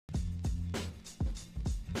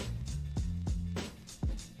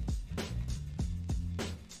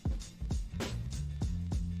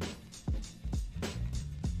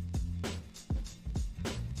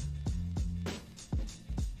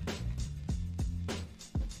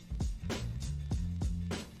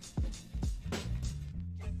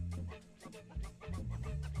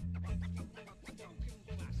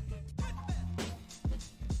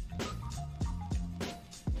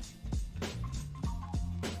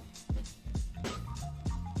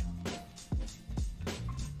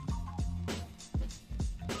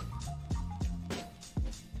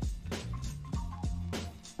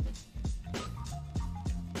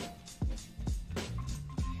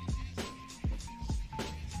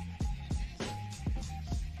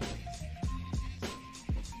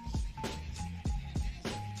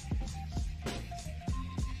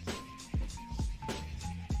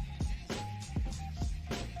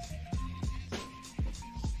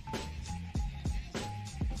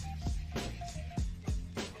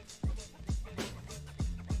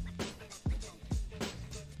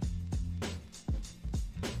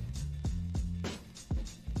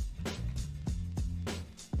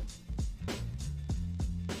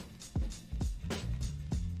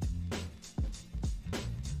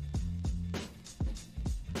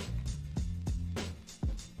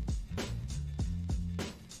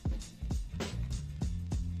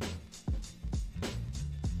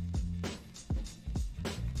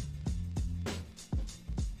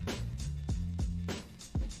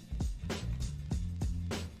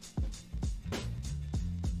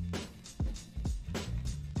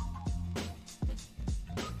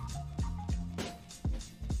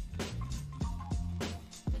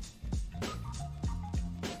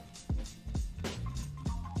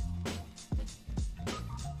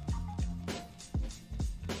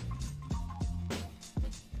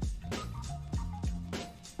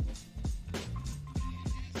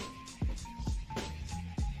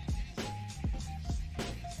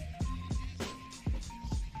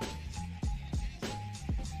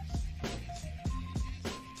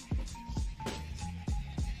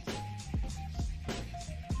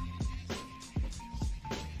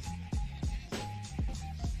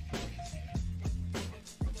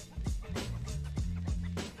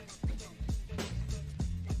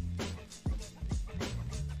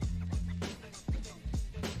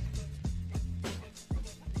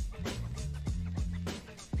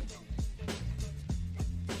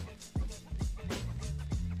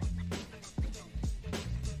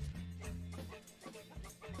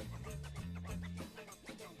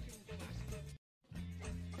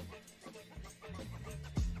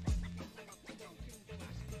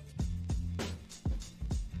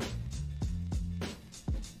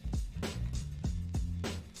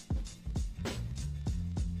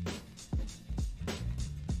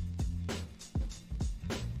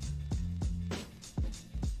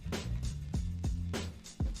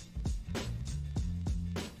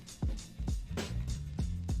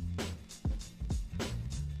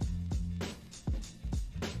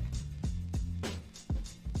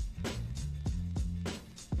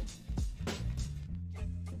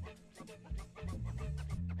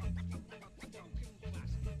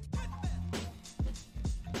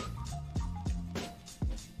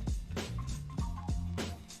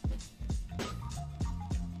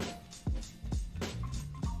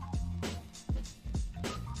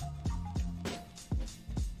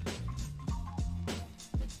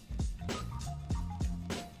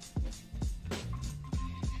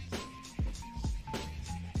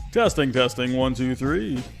Testing, testing, 1, 2,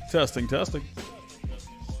 3. Testing, testing.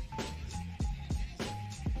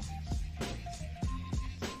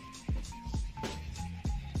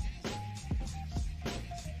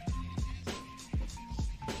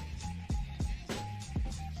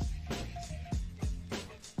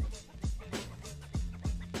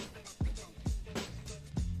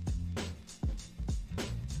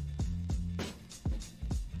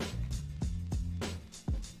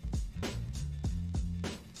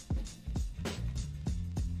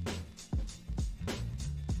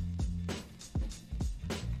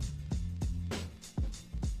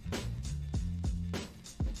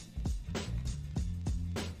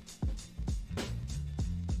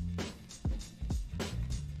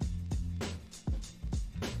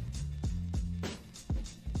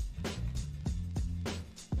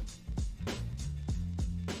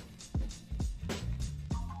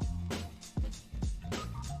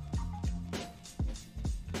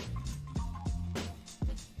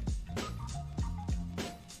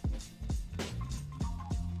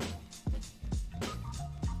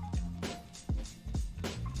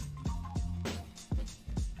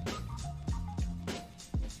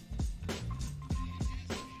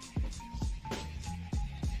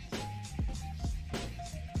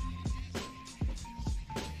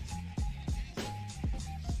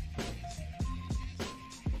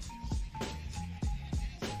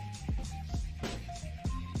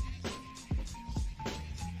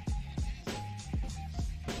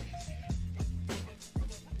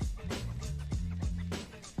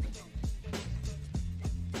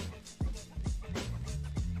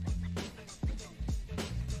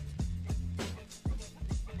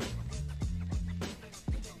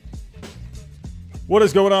 What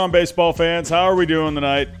is going on, baseball fans? How are we doing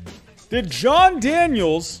tonight? Did John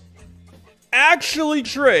Daniels actually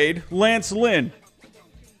trade Lance Lynn?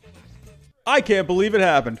 I can't believe it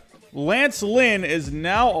happened. Lance Lynn is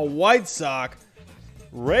now a White Sox.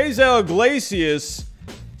 Raisel Iglesias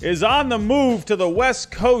is on the move to the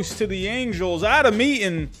West Coast to the Angels. Adam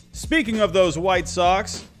Eaton, speaking of those White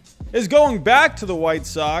Sox, is going back to the White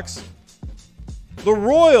Sox. The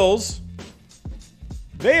Royals,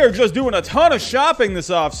 they are just doing a ton of shopping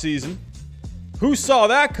this offseason. Who saw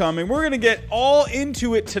that coming? We're going to get all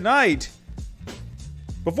into it tonight.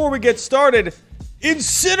 Before we get started,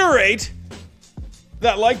 incinerate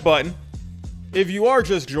that like button. If you are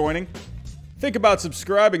just joining, think about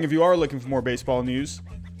subscribing if you are looking for more baseball news.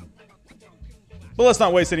 But let's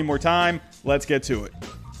not waste any more time. Let's get to it.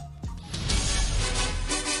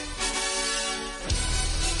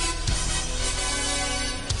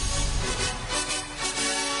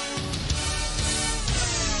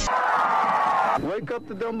 Wake up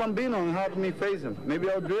the Don Bambino and have me face him. Maybe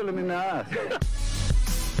I'll drill him in the ass.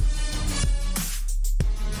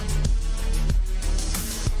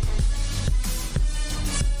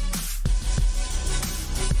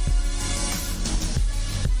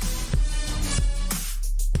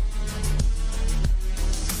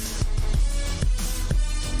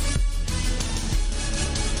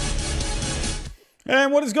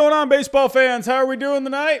 And what is going on, baseball fans? How are we doing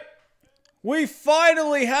tonight? We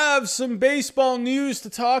finally have some baseball news to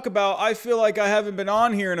talk about. I feel like I haven't been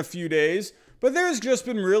on here in a few days, but there's just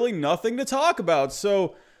been really nothing to talk about.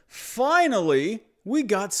 So finally, we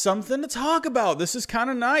got something to talk about. This is kind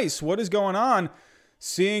of nice. What is going on?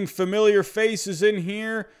 Seeing familiar faces in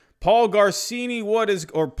here. Paul Corsini,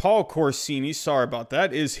 Paul Corsini, sorry about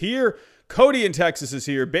that, is here. Cody in Texas is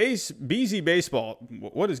here. BZ Baseball.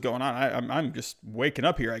 What is going on? I'm just waking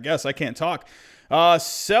up here, I guess. I can't talk.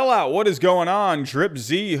 Sellout, what is going on? Drip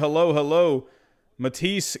Z, hello, hello.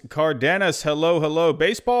 Matisse Cardenas, hello, hello.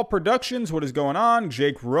 Baseball Productions, what is going on?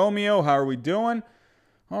 Jake Romeo, how are we doing?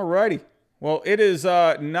 Alrighty. Well, it is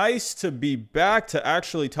nice to be back to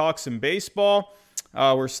actually talk some baseball.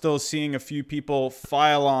 We're still seeing a few people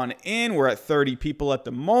file on in. We're at 30 people at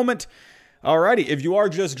the moment. Alrighty, if you are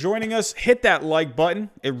just joining us, hit that like button.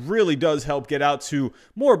 It really does help get out to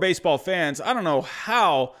more baseball fans. I don't know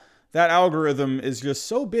how that algorithm is just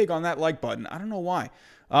so big on that like button. I don't know why.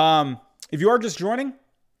 If you are just joining,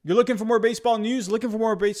 you're looking for more baseball news, looking for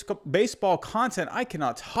more baseball content, I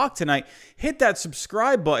cannot talk tonight. Hit that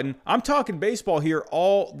subscribe button. I'm talking baseball here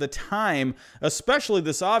all the time, especially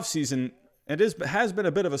this offseason. It has been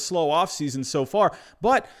a bit of a slow offseason so far,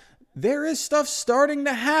 but there is stuff starting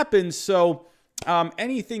to happen. So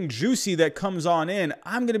anything juicy that comes on in,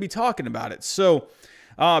 I'm going to be talking about it. So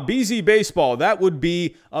BZ Baseball, that would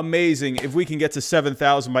be amazing if we can get to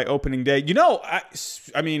 7,000 by opening day. You know,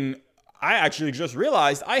 I mean, I actually just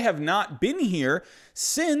realized I have not been here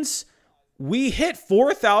since we hit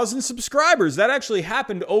 4,000 subscribers. That actually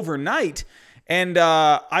happened overnight. And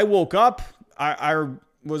I woke up. I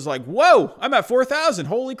was like, whoa, I'm at 4,000.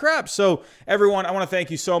 Holy crap. So everyone, I want to thank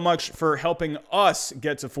you so much for helping us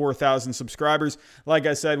get to 4,000 subscribers. Like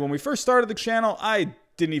I said, when we first started the channel, I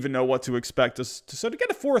didn't even know what to expect. So to get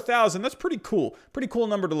to 4,000, that's pretty cool. Pretty cool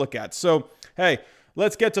number to look at. So, hey,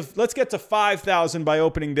 let's get to 5,000 by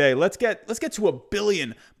opening day. Let's get to 1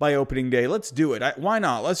 billion by opening day. Let's do it. Why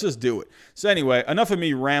not? Let's just do it. So anyway, enough of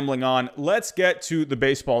me rambling on. Let's get to the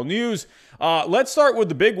baseball news. Let's start with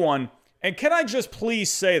the big one. And can I just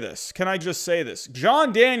please say this? Can I just say this?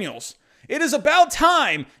 John Daniels, it is about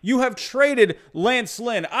time you have traded Lance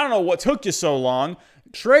Lynn. I don't know what took you so long.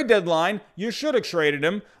 Trade deadline, you should have traded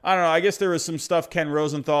him. I don't know. I guess there was some stuff Ken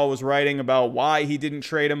Rosenthal was writing about why he didn't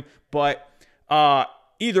trade him. But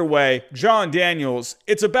either way, John Daniels,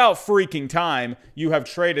 it's about freaking time you have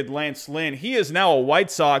traded Lance Lynn. He is now a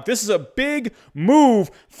White Sox. This is a big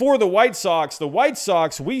move for the White Sox. The White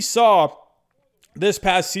Sox, we saw this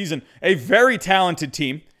past season, a very talented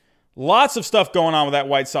team. Lots of stuff going on with that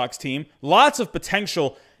White Sox team. Lots of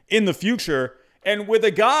potential in the future. And with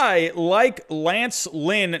a guy like Lance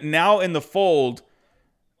Lynn now in the fold,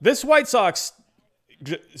 this White Sox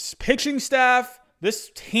pitching staff,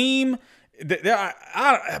 this team,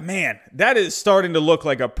 man, that is starting to look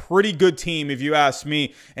like a pretty good team if you ask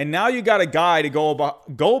me. And now you got a guy to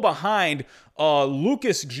go behind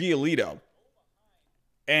Lucas Giolito.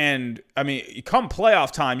 And, I mean, come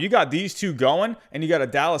playoff time, you got these two going, and you got a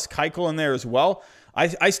Dallas Keuchel in there as well.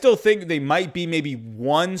 I still think they might be maybe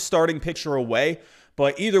one starting pitcher away.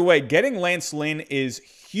 But either way, getting Lance Lynn is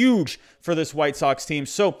huge for this White Sox team.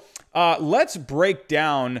 So let's break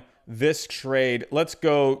down this trade. Let's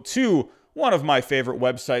go to one of my favorite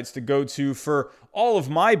websites to go to for all of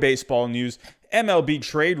my baseball news,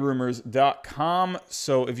 MLBTradeRumors.com.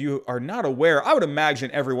 So if you are not aware, I would imagine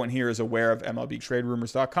everyone here is aware of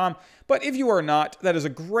MLBTradeRumors.com. But if you are not, that is a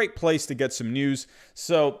great place to get some news.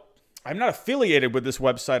 So I'm not affiliated with this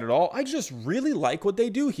website at all. I just really like what they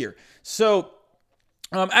do here. So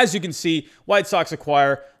as you can see, White Sox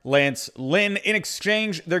acquire Lance Lynn. In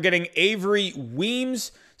exchange, they're getting Avery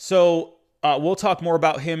Weems. So we'll talk more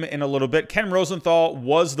about him in a little bit. Ken Rosenthal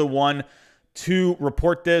was the one to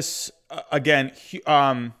report this. Again,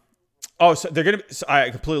 so they're going to, I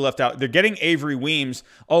completely left out. They're getting Avery Weems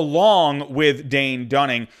along with Dane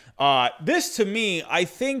Dunning. This to me, I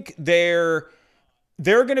think there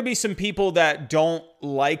are going to be some people that don't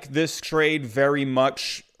like this trade very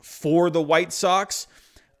much for the White Sox.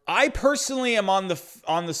 I personally am on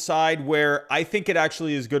the side where I think it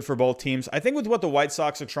actually is good for both teams. I think with what the White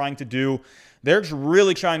Sox are trying to do, they're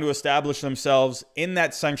really trying to establish themselves in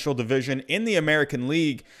that Central Division in the American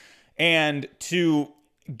League. And to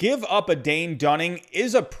give up a Dane Dunning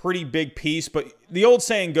is a pretty big piece. But the old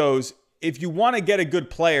saying goes, if you want to get a good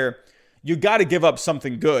player, you got to give up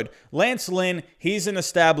something good. Lance Lynn, he's an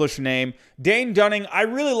established name. Dane Dunning, I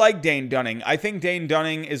really like Dane Dunning. I think Dane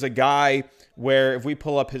Dunning is a guy where, if we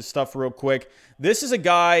pull up his stuff real quick, this is a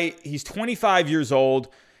guy, he's 25 years old.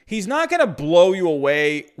 He's not going to blow you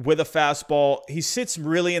away with a fastball. He sits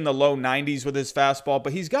really in the low 90s with his fastball,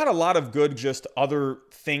 but he's got a lot of good just other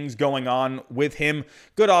things going on with him.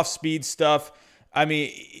 Good off-speed stuff. I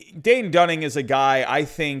mean, Dane Dunning is a guy, I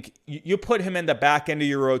think, you put him in the back end of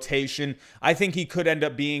your rotation. I think he could end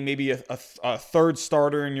up being maybe a third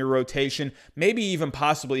starter in your rotation. Maybe even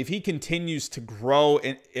possibly, if he continues to grow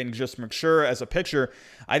and just mature as a pitcher,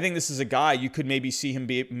 I think this is a guy you could maybe see him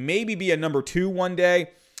be a number 2 one day.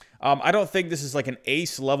 I don't think this is like an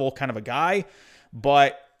ace level kind of a guy,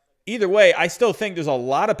 but either way, I still think there's a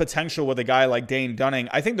lot of potential with a guy like Dane Dunning.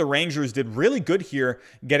 I think the Rangers did really good here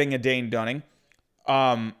getting a Dane Dunning.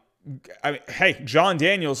 Hey, John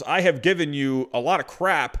Daniels, I have given you a lot of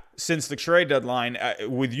crap since the trade deadline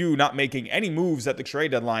with you not making any moves at the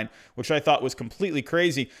trade deadline, which I thought was completely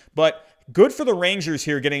crazy. But good for the Rangers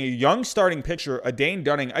here getting a young starting pitcher, a Dane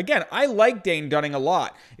Dunning. Again, I like Dane Dunning a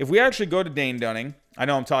lot. If we actually go to Dane Dunning, I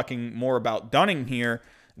know I'm talking more about Dunning here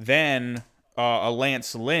than a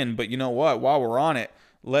Lance Lynn, but you know what? While we're on it,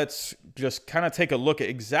 let's just kind of take a look at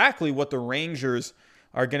exactly what the Rangers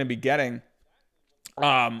are going to be getting.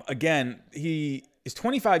 Again, he is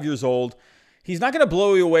 25 years old. He's not going to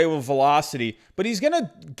blow you away with velocity, but he's going to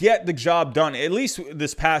get the job done. At least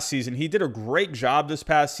this past season, he did a great job this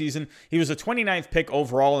past season. He was a 29th pick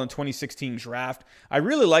overall in the 2016 draft. I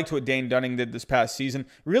really liked what Dane Dunning did this past season.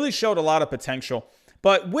 Really showed a lot of potential.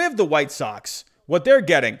 But with the White Sox, what they're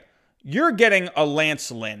getting, you're getting a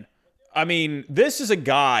Lance Lynn. I mean, this is a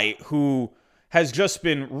guy who has just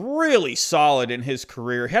been really solid in his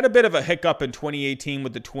career. He had a bit of a hiccup in 2018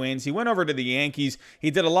 with the Twins. He went over to the Yankees. He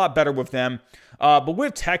did a lot better with them. But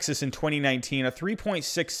with Texas in 2019, a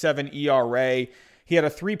 3.67 ERA. He had a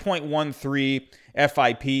 3.13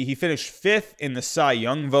 FIP. He finished 5th in the Cy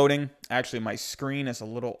Young voting. Actually, my screen is a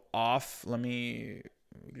little off. Let me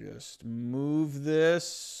just move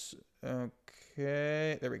this.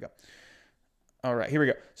 Okay, there we go. All right, here we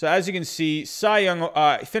go. So as you can see, Cy Young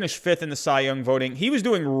finished 5th in the Cy Young voting. He was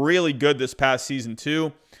doing really good this past season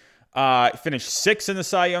too. Finished 6th in the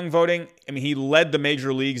Cy Young voting. I mean, he led the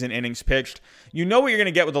major leagues in innings pitched. You know what you're going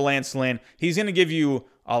to get with the Lance Lynn. He's going to give you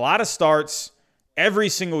a lot of starts every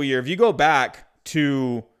single year. If you go back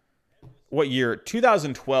to what year?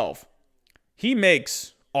 2012. He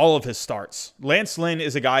makes all of his starts. Lance Lynn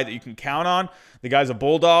is a guy that you can count on. The guy's a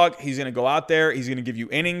bulldog. He's going to go out there. He's going to give you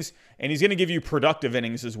innings, and he's going to give you productive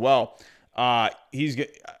innings as well. I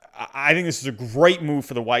think this is a great move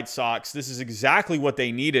for the White Sox. This is exactly what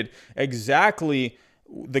they needed. Exactly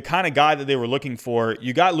the kind of guy that they were looking for.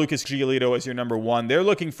 You got Lucas Giolito as your number 1. They're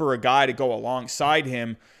looking for a guy to go alongside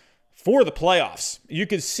him for the playoffs. You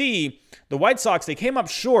could see the White Sox, they came up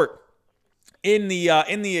short in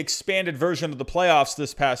the expanded version of the playoffs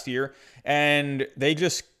this past year, and they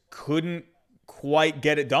just couldn't quite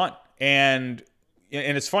get it done. And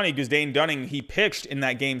it's funny because Dane Dunning, he pitched in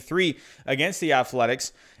that game 3 against the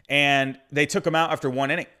Athletics, and they took him out after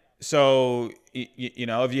 1 inning. So, you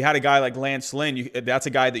know, if you had a guy like Lance Lynn, that's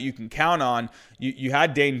a guy that you can count on. You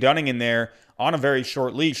had Dane Dunning in there on a very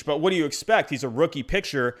short leash. But what do you expect? He's a rookie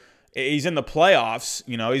pitcher. He's in the playoffs.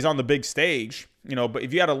 You know, he's on the big stage. You know, but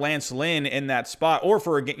if you had a Lance Lynn in that spot, or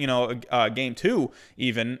for a game 2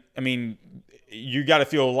 even, I mean, you got to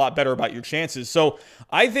feel a lot better about your chances. So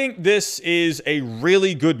I think this is a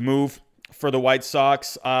really good move for the White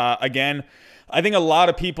Sox. Again, I think a lot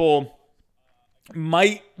of people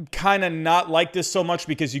might kind of not like this so much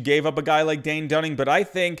because you gave up a guy like Dane Dunning. But I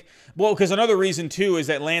think, well, because another reason too is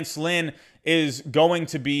that Lance Lynn is going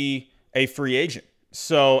to be a free agent.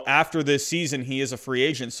 So after this season, he is a free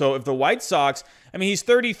agent. So if the White Sox, I mean, he's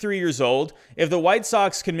 33 years old. If the White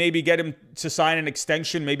Sox can maybe get him to sign an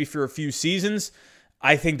extension maybe for a few seasons,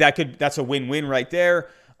 I think that's a win-win right there.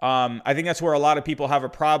 I think that's where a lot of people have a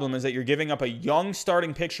problem, is that you're giving up a young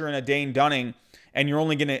starting pitcher in a Dane Dunning, and you're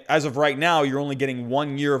only going to, as of right now, you're only getting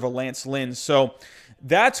 1 year of a Lance Lynn. So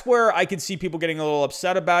that's where I could see people getting a little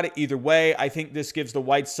upset about it. Either way, I think this gives the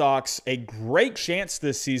White Sox a great chance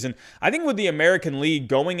this season. I think with the American League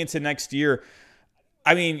going into next year,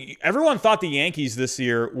 I mean, everyone thought the Yankees this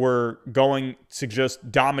year were going to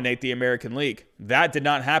just dominate the American League. That did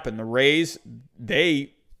not happen. The Rays,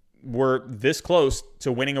 they were this close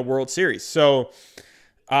to winning a World Series. So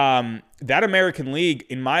that American League,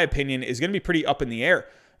 in my opinion, is going to be pretty up in the air.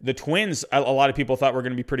 The Twins, a lot of people thought were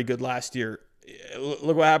going to be pretty good last year.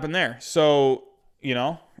 Look what happened there. So, you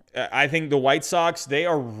know, I think the White Sox, they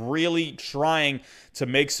are really trying to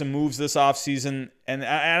make some moves this offseason, and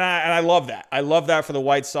I love that. I love that for the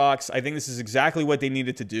White Sox. I think this is exactly what they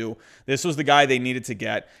needed to do. This was the guy they needed to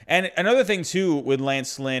get. And another thing, too, with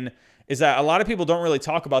Lance Lynn is that a lot of people don't really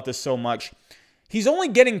talk about this so much. He's only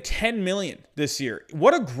getting $10 million this year.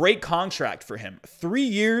 What a great contract for him. 3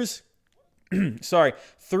 years,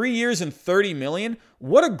 3 years and $30 million.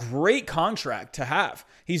 What a great contract to have.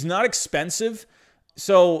 He's not expensive.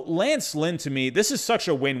 So Lance Lynn, to me, this is such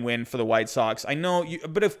a win-win for the White Sox. I know,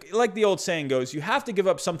 but if, like the old saying goes, you have to give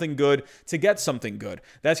up something good to get something good.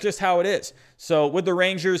 That's just how it is. So with the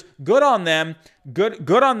Rangers, good on them.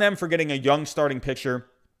 Good on them for getting a young starting pitcher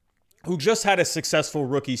who just had a successful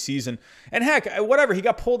rookie season. And heck, whatever, he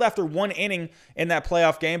got pulled after 1 inning in that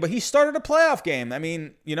playoff game, but he started a playoff game. I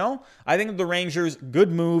mean, you know, I think the Rangers,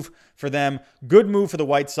 good move for them, good move for the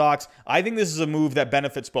White Sox. I think this is a move that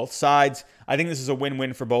benefits both sides. I think this is a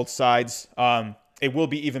win-win for both sides. It will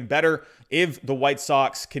be even better if the White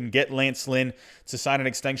Sox can get Lance Lynn to sign an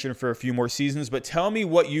extension for a few more seasons. But tell me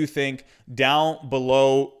what you think down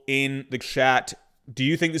below in the chat. Do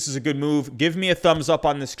you think this is a good move? Give me a thumbs up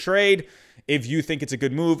on this trade. If you think it's a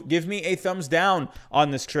good move, give me a thumbs down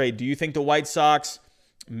on this trade. Do you think the White Sox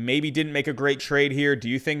maybe didn't make a great trade here? Do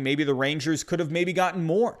you think maybe the Rangers could have maybe gotten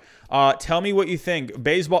more? Tell me what you think.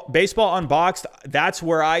 Baseball Unboxed, that's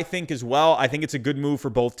where I think as well. I think it's a good move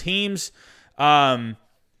for both teams.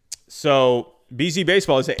 So BZ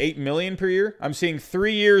Baseball, is it $8 million per year? I'm seeing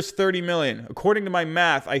 3 years, $30 million. According to my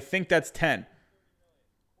math, I think that's 10.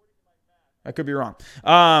 I could be wrong.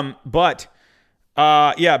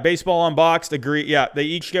 Yeah, Baseball Unboxed, agree. Yeah, they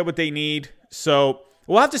each get what they need. So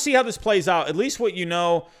we'll have to see how this plays out. At least what you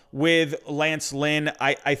know with Lance Lynn,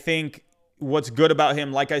 I think what's good about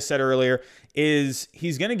him, like I said earlier, is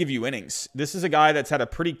he's going to give you innings. This is a guy that's had a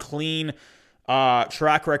pretty clean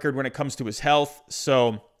track record when it comes to his health.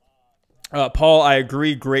 So, Paul, I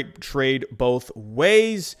agree. Great trade both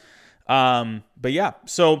ways. But yeah,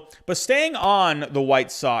 but staying on the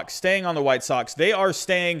White Sox, they are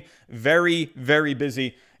staying very, very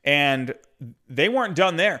busy, and they weren't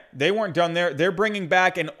done there. They're bringing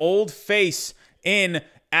back an old face in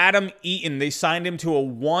Adam Eaton. They signed him to a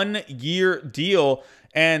 1-year deal,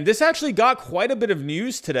 and this actually got quite a bit of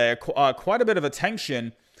news today, quite a bit of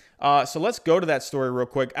attention. So let's go to that story real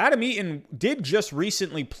quick. Adam Eaton did just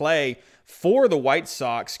recently play for the White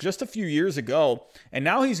Sox just a few years ago, and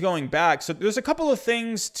now he's going back. So there's a couple of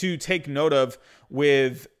things to take note of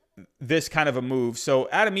with this kind of a move. So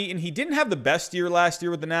Adam Eaton, he didn't have the best year last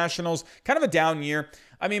year with the Nationals, kind of a down year.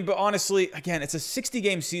 I mean, but honestly, again, it's a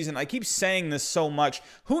 60-game season. I keep saying this so much.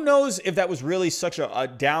 Who knows if that was really such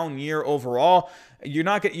a down year overall? You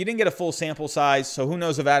didn't get a full sample size, so who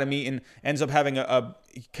knows if Adam Eaton ends up having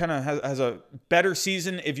has a better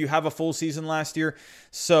season if you have a full season last year.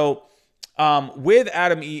 So with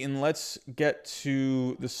Adam Eaton, let's get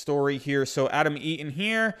to the story here. So Adam Eaton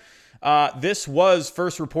here. This was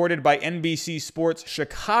first reported by NBC Sports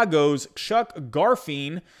Chicago's Chuck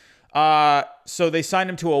Garfien. So they signed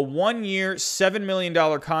him to a 1-year, $7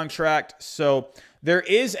 million contract. So there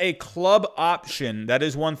is a club option. That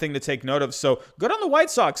is one thing to take note of. So good on the White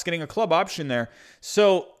Sox getting a club option there.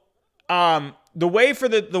 So the way for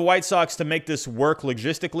the White Sox to make this work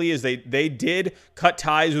logistically is they did cut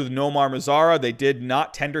ties with Nomar Mazara. They did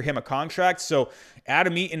not tender him a contract. So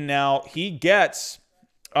Adam Eaton now, he gets...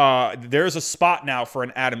 there's a spot now for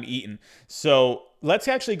an Adam Eaton. So let's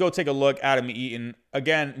actually go take a look at Adam Eaton.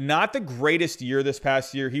 Again, not the greatest year this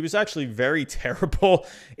past year. He was actually very terrible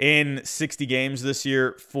in 60 games this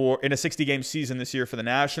year in a 60-game season this year for the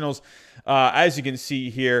Nationals. As you can see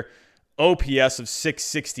here, OPS of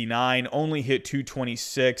 669, only hit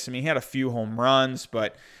 226. I mean, he had a few home runs,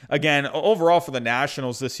 but again, overall for the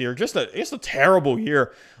Nationals this year, just a terrible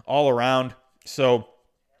year all around. So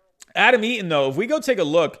Adam Eaton, though, if we go take a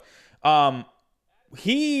look,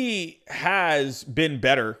 he has been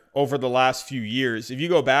better over the last few years. If you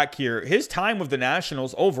go back here, his time with the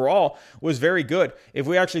Nationals overall was very good. If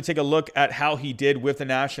we actually take a look at how he did with the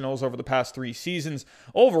Nationals over the past 3 seasons,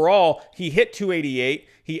 overall, he hit 288.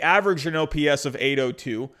 He averaged an OPS of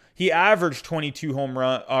 802. He averaged 22 home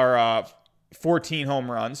run or 14 home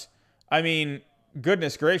runs. I mean,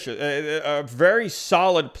 goodness gracious, a very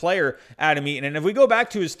solid player, Adam Eaton. And if we go back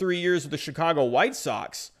to his 3 years with the Chicago White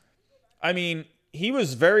Sox, I mean, he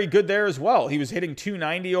was very good there as well. He was hitting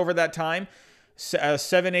 290 over that time,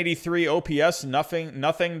 783 OPS,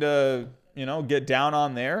 nothing to, get down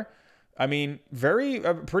on there. I mean,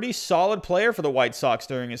 a pretty solid player for the White Sox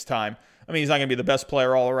during his time. I mean, he's not going to be the best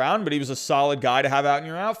player all around, but he was a solid guy to have out in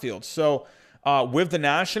your outfield. So with the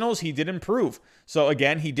Nationals, he did improve. So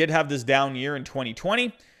again, he did have this down year in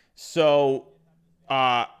 2020. So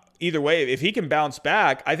either way, if he can bounce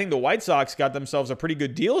back, I think the White Sox got themselves a pretty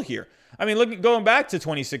good deal here. I mean, going back to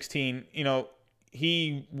 2016,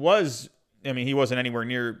 he wasn't anywhere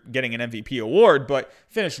near getting an MVP award, but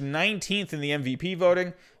finished 19th in the MVP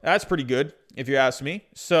voting. That's pretty good, if you ask me.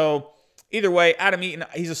 So either way, Adam Eaton,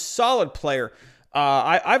 he's a solid player.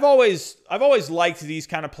 I've always liked these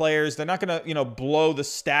kind of players. They're not going to, blow the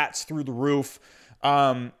stats through the roof.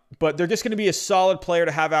 But they're just going to be a solid player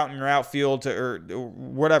to have out in your outfield or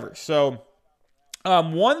whatever. So,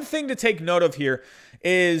 one thing to take note of here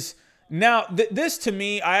is now this to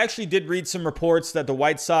me, I actually did read some reports that the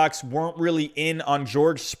White Sox weren't really in on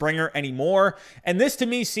George Springer anymore. And this to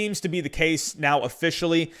me seems to be the case now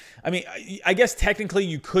officially. I mean, I guess technically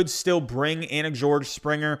you could still bring in a George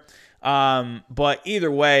Springer. But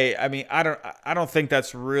either way, I mean, I don't think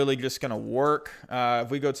that's really just going to work.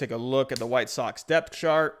 If we go take a look at the White Sox depth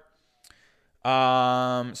chart.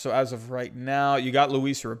 So as of right now, you got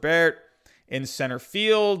Luis Robert in center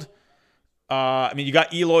field. You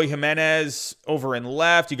got Eloy Jimenez over in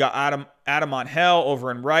left. You got Adam Angel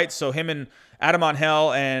over in right. So him and Adam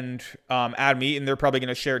Angel and Adam Eaton, they're probably going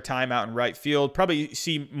to share time out in right field. Probably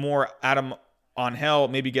see more Adam Angel,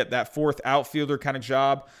 maybe get that 4th outfielder kind of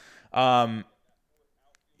job.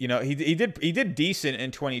 He did decent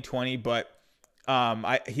in 2020, but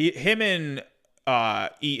him and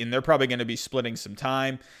Eaton, they're probably going to be splitting some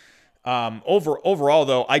time. Overall,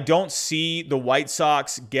 though, I don't see the White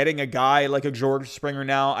Sox getting a guy like a George Springer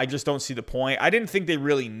now. I just don't see the point. I didn't think they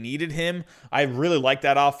really needed him. I really like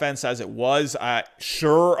that offense as it was.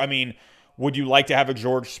 Sure, I mean, would you like to have a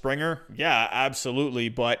George Springer? Yeah, absolutely.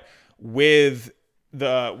 But with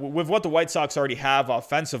what the White Sox already have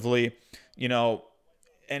offensively, you know,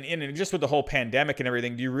 and just with the whole pandemic and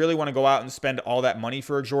everything, do you really want to go out and spend all that money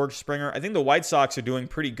for a George Springer? I think the White Sox are doing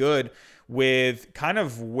pretty good with kind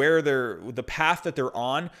of where the path that they're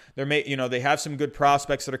on. They have some good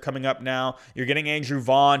prospects that are coming up now. You're getting Andrew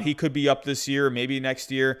Vaughn. He could be up this year, maybe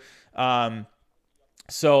next year.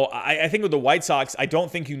 So I think with the White Sox, I don't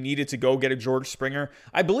think you needed to go get a George Springer.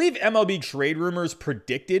 I believe MLB Trade Rumors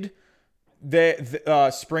predicted the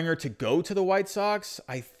Springer to go to the White Sox.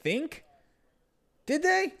 I think. Did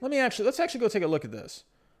they? Let's actually go take a look at this.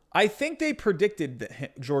 I think they predicted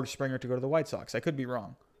George Springer to go to the White Sox. I could be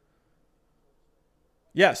wrong.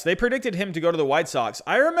 Yes, they predicted him to go to the White Sox.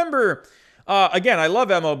 I remember, again, I love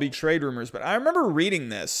MLB Trade Rumors, but I remember reading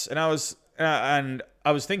this, and I was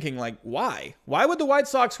thinking, like, why? Why would the White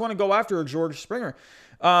Sox want to go after a George Springer?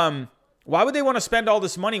 Why would they want to spend all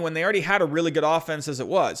this money when they already had a really good offense as it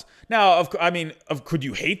was? Now, could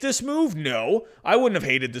you hate this move? No, I wouldn't have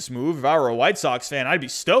hated this move. If I were a White Sox fan, I'd be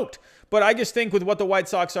stoked. But I just think with what the White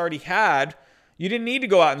Sox already had, you didn't need to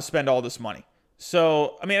go out and spend all this money.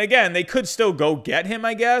 So, again, they could still go get him,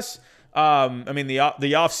 I guess. The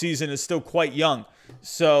offseason is still quite young.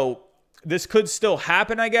 So this could still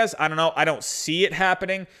happen, I guess. I don't know. I don't see it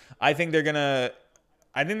happening. I think they're going to...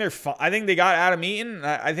 I think they got Adam Eaton.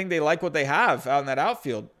 I think they like what they have out in that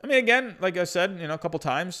outfield. Again, like I said, a couple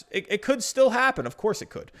times, it could still happen. Of course it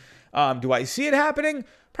could. Do I see it happening?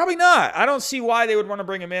 Probably not. I don't see why they would want to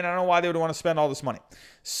bring him in. I don't know why they would want to spend all this money.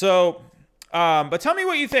 So, but tell me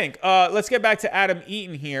what you think. Let's get back to Adam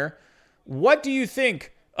Eaton here. What do you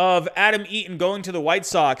think of Adam Eaton going to the White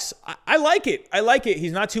Sox? I like it. I like it.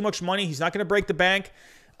 He's not too much money. He's not going to break the bank.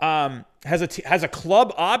 Has a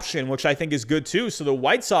club option, which I think is good too. So the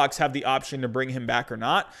White Sox have the option to bring him back or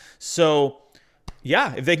not. So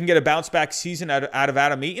yeah, if they can get a bounce back season out of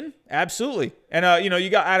Adam Eaton, absolutely. And you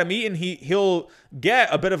got Adam Eaton. He'll get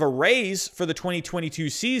a bit of a raise for the 2022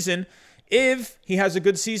 season if he has a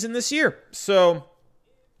good season this year. So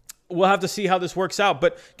we'll have to see how this works out.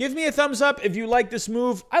 But give me a thumbs up if you like this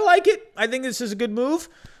move. I like it. I think this is a good move.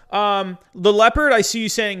 The Leopard, I see you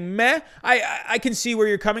saying meh. I can see where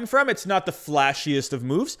you're coming from. It's not the flashiest of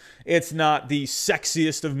moves. It's not the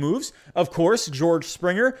sexiest of moves. Of course, George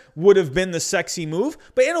Springer would have been the sexy move.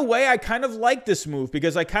 But in a way, I kind of like this move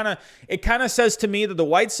because it kind of says to me that the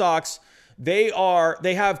White Sox, they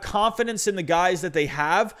have confidence in the guys that they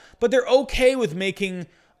have, but they're okay with making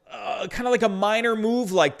kind of like a minor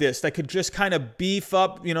move like this that could just kind of beef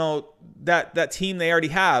up, that team they already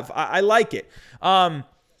have. I like it.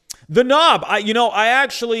 The Knob, I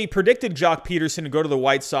actually predicted Jock Peterson to go to the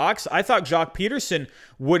White Sox. I thought Jock Peterson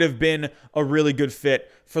would have been a really good fit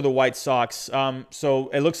for the White Sox. So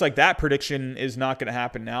it looks like that prediction is not going to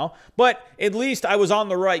happen now. But at least I was on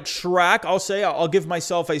the right track. I'll give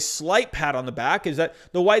myself a slight pat on the back, is that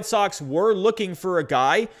the White Sox were looking for a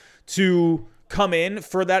guy to come in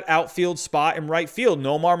for that outfield spot in right field.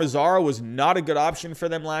 Nomar Mazara was not a good option for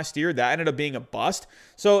them last year. That ended up being a bust.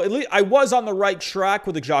 So at least I was on the right track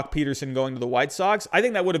with the Jock Peterson going to the White Sox. I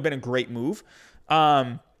think that would have been a great move.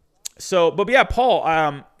 But yeah,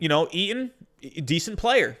 Paul, Eaton, decent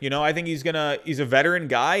player. I think he's a veteran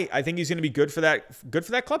guy. I think he's gonna be good for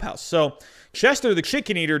that clubhouse. So Chester the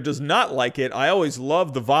Chicken Eater does not like it. I always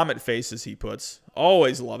love the vomit faces he puts.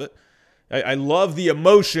 Always love it. I love the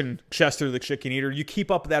emotion, Chester the Chicken Eater. You keep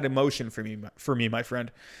up that emotion for me, my friend.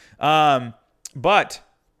 But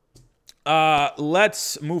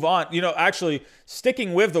let's move on. Actually,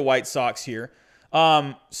 sticking with the White Sox here.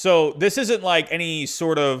 So this isn't like any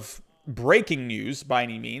sort of breaking news by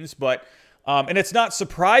any means, but and it's not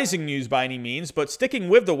surprising news by any means, but sticking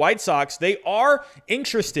with the White Sox, they are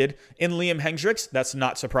interested in Liam Hendricks. That's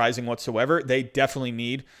not surprising whatsoever. They definitely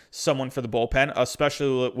need someone for the bullpen,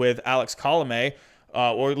 especially with Alex Colomé,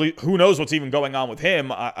 or who knows what's even going on with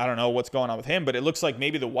him. I don't know what's going on with him, but it looks like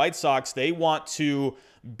maybe the White Sox, they want to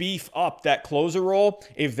beef up that closer role.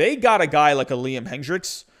 If they got a guy like a Liam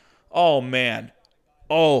Hendricks, oh man.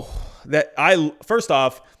 First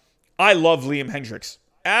off, I love Liam Hendricks.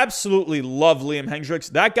 Absolutely love Liam Hendricks.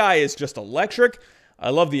 That guy is just electric.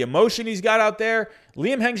 I love the emotion he's got out there.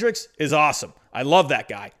 Liam Hendricks is awesome. I love that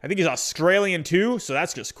guy. I think he's Australian too, so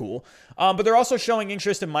that's just cool. But they're also showing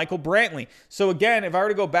interest in Michael Brantley. So again, if I were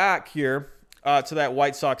to go back here to that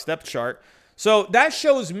White Sox depth chart, so that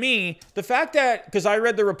shows me the fact that, because I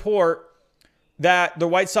read the report that the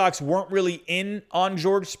White Sox weren't really in on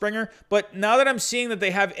George Springer, but now that I'm seeing that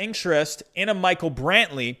they have interest in a Michael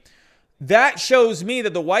Brantley, that shows me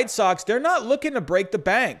that the White Sox, they're not looking to break the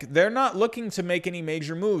bank. They're not looking to make any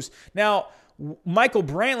major moves. Now, Michael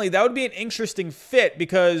Brantley, that would be an interesting fit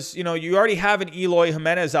because, you already have an Eloy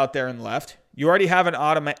Jimenez out there in left. You already have an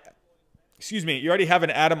excuse me, you already have an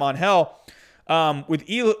Adam on hell. With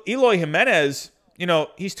Eloy Jimenez, you know,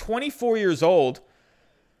 he's 24 years old.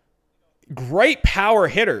 Great power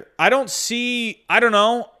hitter. I don't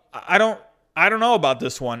know about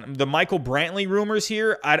this one. The Michael Brantley rumors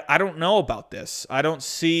here, I don't know about this. I don't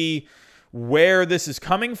see where this is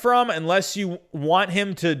coming from unless you want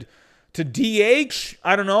him to DH.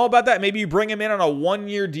 I don't know about that. Maybe you bring him in on a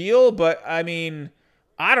 1-year deal, but I mean,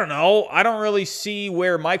 I don't know. I don't really see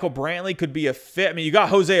where Michael Brantley could be a fit. I mean, you got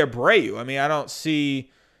Jose Abreu. I mean, I don't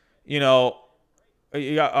see, you know,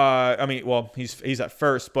 you got, I mean, well, he's at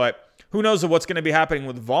first, but who knows what's going to be happening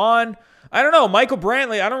with Vaughn? I don't know. Michael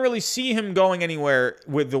Brantley, I don't really see him going anywhere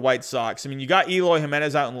with the White Sox. I mean, you got Eloy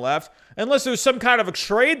Jimenez out and left. Unless there's some kind of a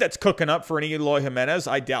trade that's cooking up for an Eloy Jimenez.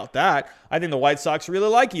 I doubt that. I think the White Sox really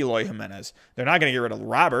like Eloy Jimenez. They're not going to get rid of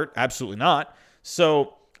Robert. Absolutely not.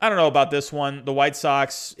 So, I don't know about this one. The White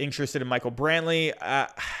Sox interested in Michael Brantley. I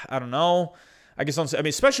don't know. I guess, I mean,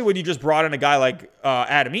 especially when you just brought in a guy like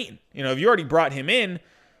Adam Eaton. You know, if you already brought him in,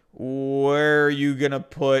 where are you going to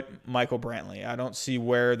put Michael Brantley? I don't see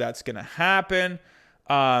where that's going to happen.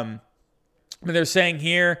 I mean, they're saying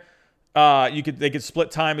here they could split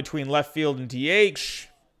time between left field and DH.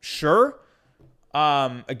 Sure.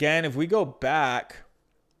 Again, if we go back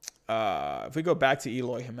to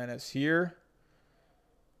Eloy Jimenez here,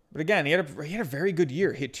 but again, he had a very good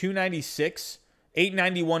year. Hit 296,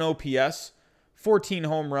 891 OPS, 14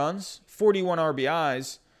 home runs, 41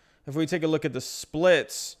 RBIs. If we take a look at the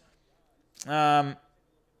splits, I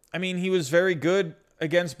mean, he was very good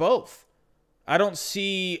against both. I don't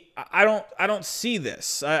see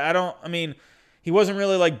this. I mean, he wasn't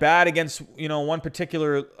really like bad against, you know, one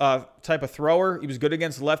particular type of thrower. He was good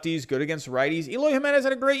against lefties, good against righties. Eloy Jimenez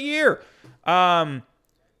had a great year.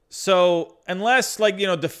 So unless, like, you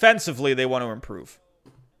know, defensively they want to improve,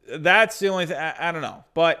 that's the only thing. I don't know,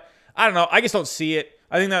 but I don't know. I just don't see it.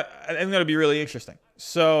 I think that'll be really interesting.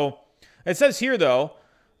 So it says here though,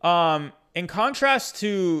 in contrast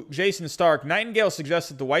to Jason Stark, Nightingale suggests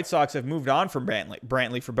that the White Sox have moved on from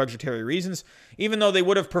Brantley for budgetary reasons, even though they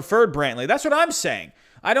would have preferred Brantley. That's what I'm saying.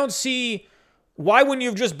 I don't see why wouldn't you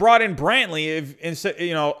have just brought in Brantley if instead,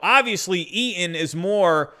 you know, obviously Eaton is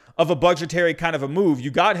more of a budgetary kind of a move.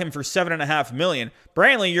 You got him for $7.5 million.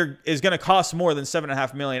 Brantley is going to cost more than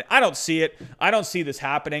 $7.5 million. I don't see it. I don't see this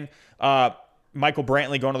happening. Michael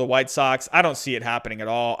Brantley going to the White Sox, I don't see it happening at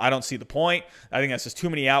all. I don't see the point. I think that's just too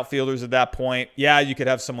many outfielders at that point. Yeah, you could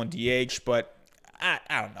have someone DH, but I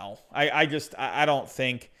don't know. I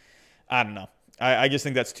don't know. I just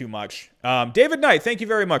think that's too much. David Knight, thank you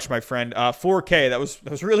very much, my friend. 4K, that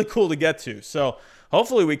was really cool to get to. So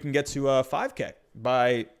hopefully we can get to 5K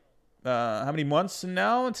by how many months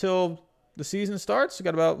now until the season starts? We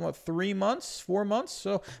got about, what, 4 months?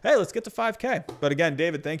 So, hey, let's get to 5K. But again,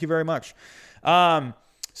 David, thank you very much.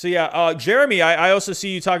 So yeah, Jeremy, I also see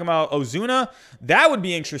you talking about Ozuna. That would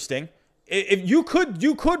be interesting. If you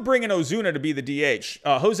could bring in Ozuna to be the DH.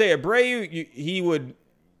 Jose Abreu, he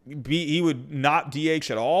would not DH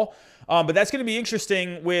at all. But that's going to be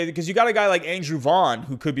interesting because you got a guy like Andrew Vaughn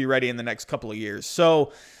who could be ready in the next couple of years.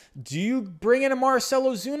 So, do you bring in a Marcell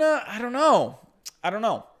Ozuna? I don't know.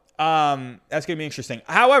 That's going to be interesting.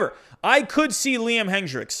 However, I could see Liam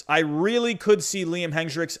Hendricks. I really could see Liam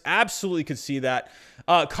Hendricks. Absolutely could see that.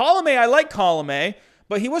 Colomé, I like Colomé,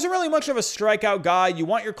 but he wasn't really much of a strikeout guy. You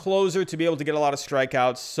want your closer to be able to get a lot of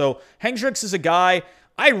strikeouts. So Hendricks is a guy,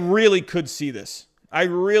 I really could see this. I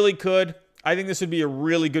really could. I think this would be a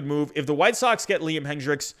really good move. If the White Sox get Liam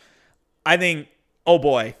Hendricks, I think, oh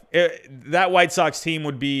boy, that White Sox team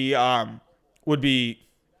would be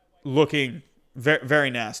looking very, very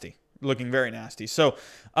nasty. Looking very nasty. So,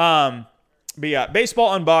 but yeah,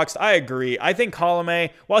 baseball unboxed. I agree. I think Colomé,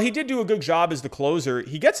 while he did do a good job as the closer,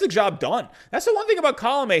 he gets the job done. That's the one thing about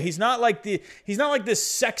Colomé. He's not like this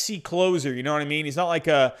sexy closer. You know what I mean? He's not like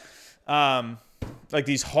like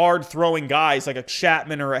these hard throwing guys like a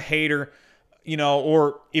Chapman or a Hader, you know,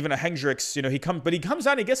 or even a Hendricks. You know, he comes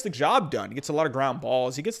out and he gets the job done. He gets a lot of ground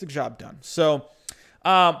balls. He gets the job done. So,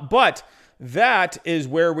 but that is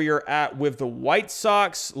where we are at with the White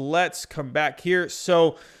Sox. Let's come back here.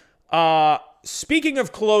 So, speaking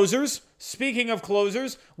of closers,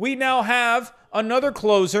 we now have another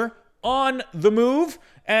closer on the move,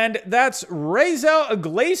 and that's Raisel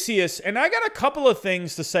Iglesias. And I got a couple of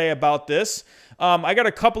things to say about this. I got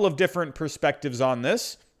a couple of different perspectives on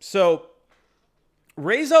this. So,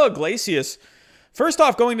 Raisel Iglesias, first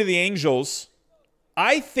off, going to the Angels,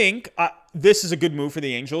 I think this is a good move for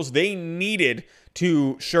the Angels. They needed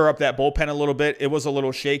to shore up that bullpen a little bit. It was a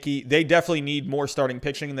little shaky. They definitely need more starting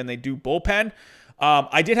pitching than they do bullpen.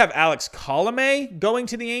 I did have Alex Colomé going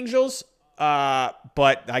to the Angels.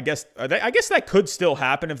 But I guess that could still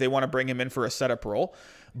happen if they want to bring him in for a setup role.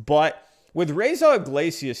 But with Raisel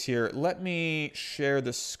Iglesias here, let me share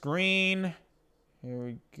the screen. Here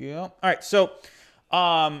we go. All right, so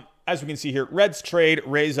as we can see here, Reds trade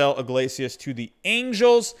Raisel Iglesias to the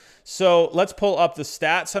Angels. So let's pull up the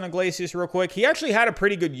stats on Iglesias real quick. He actually had a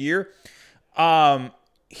pretty good year.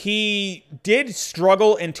 He did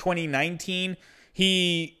struggle in 2019.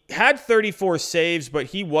 He had 34 saves, but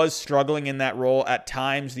he was struggling in that role at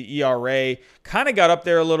times. The ERA kind of got up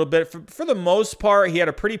there a little bit. For the most part, he had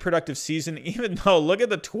a pretty productive season, even though look at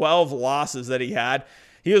the 12 losses that he had.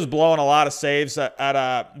 He was blowing a lot of saves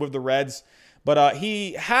with the Reds. But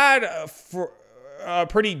he had a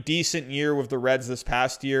pretty decent year with the Reds this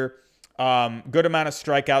past year. Good amount of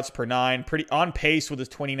strikeouts per 9. Pretty on pace with his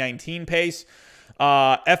 2019 pace.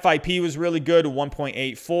 FIP was really good,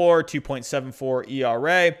 1.84, 2.74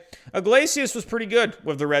 ERA. Iglesias was pretty good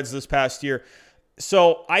with the Reds this past year.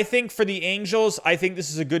 So I think for the Angels, I think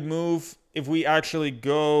this is a good move. If we actually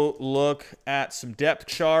go look at some depth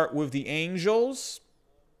chart with the Angels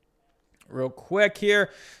real quick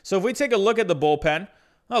here. So if we take a look at the bullpen,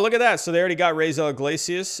 oh, look at that. So they already got Raisel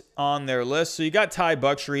Iglesias on their list. So you got Ty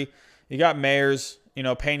Bucktree, you got Mayers, you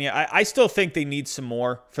know, Pena. I still think they need some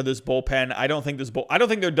more for this bullpen. I don't think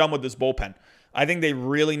they're done with this bullpen. I think they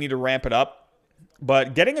really need to ramp it up.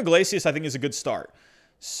 But getting Iglesias, I think, is a good start.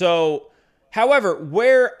 So, however,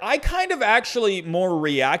 where I kind of actually more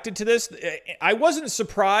reacted to this, I wasn't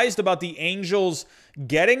surprised about the Angels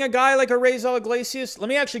getting a guy like a Raisel Iglesias. Let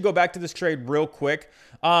me actually go back to this trade real quick.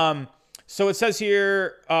 So it says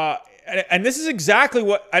here, and this is exactly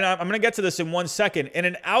what, and I'm going to get to this in 1 second. In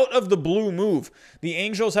an out-of-the-blue move, the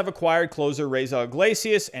Angels have acquired closer Raisel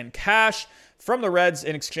Iglesias and cash from the Reds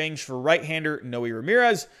in exchange for right-hander Noe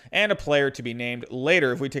Ramirez and a player to be named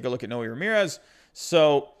later. If we take a look at Noe Ramirez,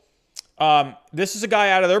 so this is a guy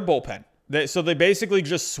out of their bullpen. So they basically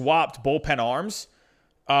just swapped bullpen arms.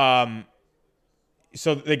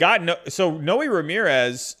 So they got Noe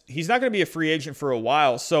Ramirez, he's not going to be a free agent for a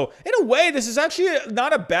while. So in a way, this is actually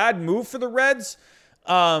not a bad move for the Reds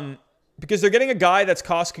because they're getting a guy that's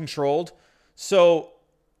cost controlled. So,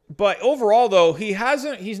 but overall though,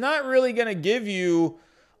 he's not really going to give you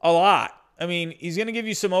a lot. I mean, he's going to give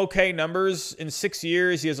you some okay numbers. In 6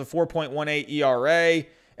 years, he has a 4.18 ERA.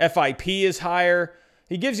 FIP is higher.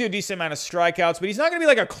 He gives you a decent amount of strikeouts, but he's not going to be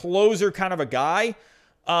like a closer kind of a guy.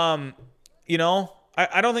 You know,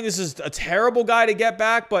 I don't think this is a terrible guy to get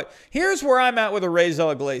back, but here's where I'm at with a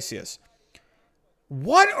Raisel Iglesias.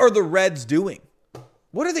 What are the Reds doing?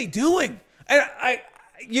 What are they doing? And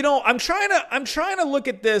I'm trying to look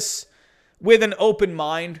at this with an open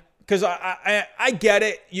mind because I get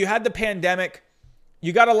it. You had the pandemic.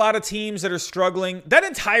 You got a lot of teams that are struggling. That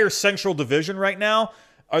entire Central Division right now,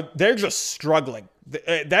 they're just struggling.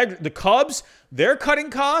 The Cubs, they're cutting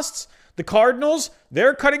costs. The Cardinals,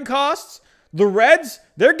 they're cutting costs. The Reds,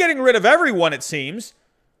 they're getting rid of everyone, it seems.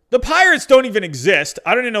 The Pirates don't even exist.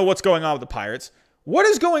 I don't even know what's going on with the Pirates. What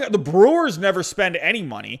is going on? The Brewers never spend any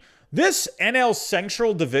money. This NL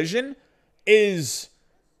Central Division they're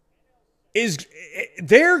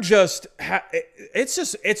just,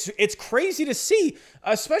 it's crazy to see,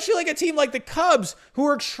 especially like a team like the Cubs who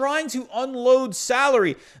are trying to unload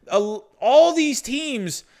salary. All these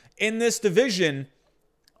teams in this division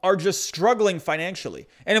are just struggling financially.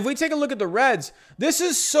 And if we take a look at the Reds, this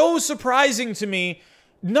is so surprising to me,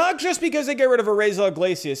 not just because they get rid of a Raisel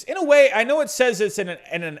Iglesias. In a way, I know it says it's in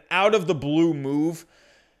an out-of-the-blue move.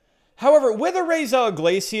 However, with a Raisel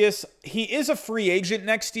Iglesias, he is a free agent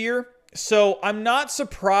next year, so I'm not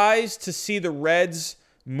surprised to see the Reds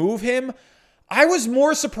move him. I was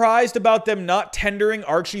more surprised about them not tendering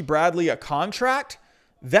Archie Bradley a contract.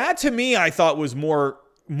 That, to me, I thought was more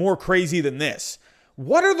crazy than this.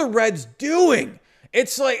 What are the Reds doing?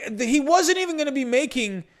 It's like he wasn't even going to be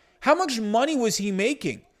making... How much money was he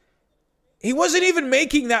making? He wasn't even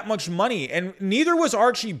making that much money, and neither was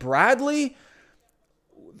Archie Bradley.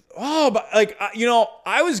 Oh, but like, you know,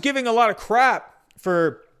 I was giving a lot of crap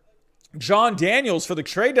for John Daniels for the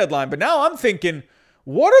trade deadline, but now I'm thinking,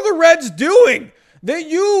 what are the Reds doing? That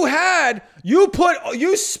you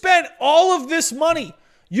spent all of this money.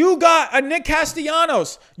 You got a Nick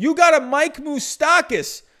Castellanos. You got a Mike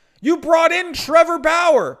Moustakas. You brought in Trevor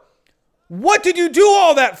Bauer. What did you do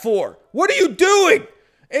all that for? What are you doing?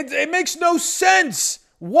 It makes no sense.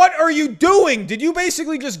 What are you doing? Did you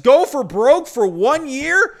basically just go for broke for 1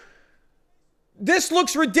 year? This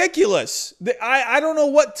looks ridiculous. I don't know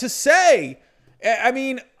what to say. I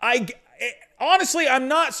mean, honestly, I'm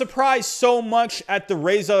not surprised so much at the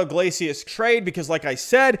Raisel Iglesias trade because, like I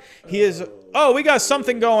said, he is... Oh, we got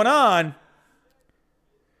something going on.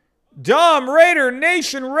 Dom Raider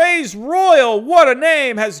Nation Rays Royal, what a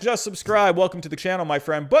name, has just subscribed. Welcome to the channel, my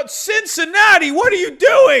friend. But Cincinnati, what are you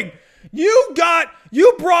doing? You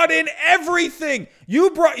brought in everything. You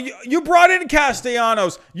brought in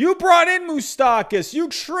Castellanos. You brought in Moustakas. You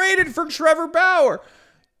traded for Trevor Bauer.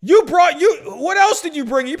 What else did you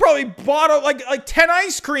bring? You probably bought like 10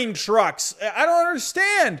 ice cream trucks. I don't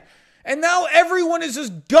understand. And now everyone is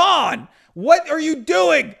just gone. What are you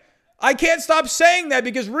doing? I can't stop saying that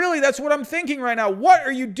because really that's what I'm thinking right now. What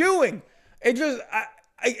are you doing?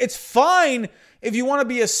 It's fine if you want to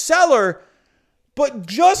be a seller, but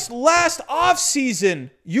just last offseason,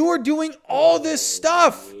 you were doing all this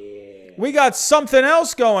stuff. We got something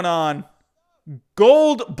else going on.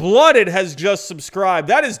 Gold-blooded has just subscribed.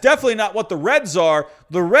 That is definitely not what the Reds are.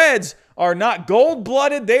 The Reds are not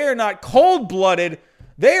gold-blooded. They are not cold-blooded.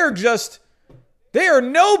 They are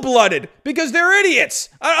no-blooded because they're idiots.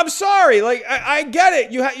 I'm sorry. Like, I get it.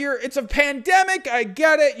 It's a pandemic. I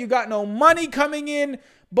get it. You got no money coming in.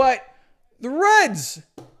 But the Reds,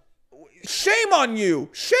 shame on you.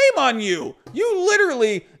 Shame on you. You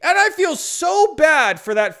literally, and I feel so bad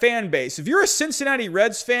for that fan base. If you're a Cincinnati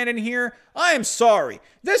Reds fan in here, I am sorry.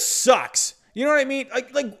 This sucks. You know what I mean?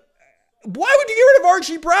 Like, why would you get rid of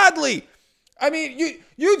Archie Bradley? I mean,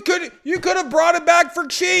 you could have brought him back for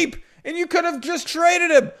cheap. And you could have just traded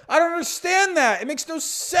him. I don't understand that. It makes no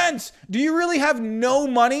sense. Do you really have no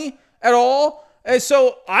money at all? And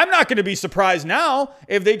so I'm not going to be surprised now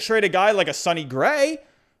if they trade a guy like a Sonny Gray.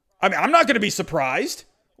 I mean, I'm not going to be surprised.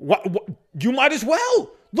 You might as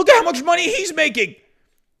well. Look at how much money he's making.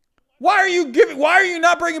 Why are you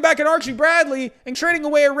not bringing back an Archie Bradley and trading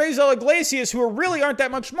away a Raisel Iglesias who really aren't that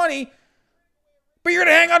much money? But you're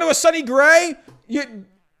going to hang on to a Sonny Gray?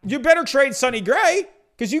 You better trade Sonny Gray.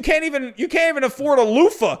 Because you can't even afford a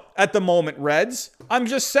loofah at the moment, Reds. I'm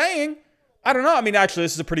just saying. I don't know. I mean, actually,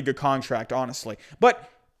 this is a pretty good contract, honestly. But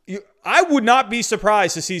I would not be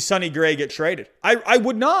surprised to see Sonny Gray get traded. I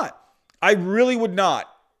would not. I really would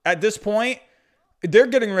not. At this point, they're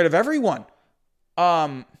getting rid of everyone.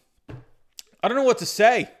 I don't know what to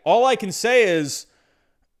say. All I can say is,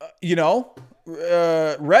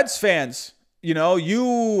 Reds fans,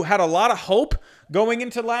 you had a lot of hope going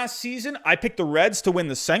into last season. I picked the Reds to win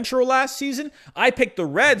the Central last season. I picked the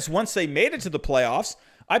Reds once they made it to the playoffs.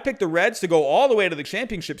 I picked the Reds to go all the way to the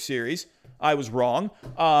championship series. I was wrong.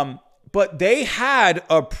 But they had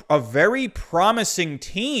a very promising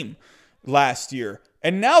team last year.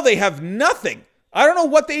 And now they have nothing. I don't know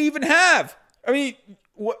what they even have. I mean,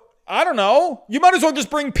 I don't know. You might as well just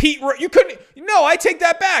bring Pete Rose. No, I take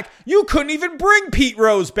that back. You couldn't even bring Pete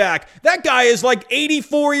Rose back. That guy is like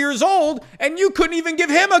 84 years old, and you couldn't even give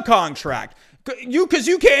him a contract. Because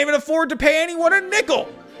you can't even afford to pay anyone a nickel.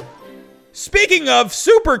 Speaking of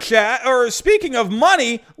super chat, or speaking of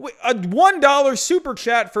money, a $1 super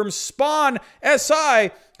chat from Spawn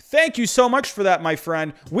SI. Thank you so much for that, my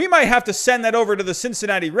friend. We might have to send that over to the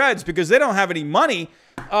Cincinnati Reds because they don't have any money.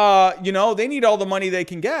 They need all the money they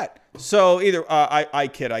can get. So either, I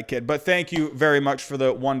kid. But thank you very much for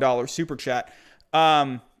the $1 super chat.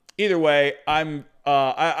 Either way,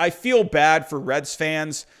 I feel bad for Reds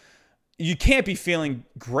fans. You can't be feeling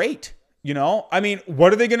great. I mean,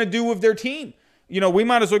 what are they going to do with their team? We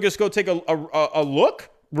might as well just go take a look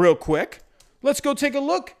real quick. Let's go take a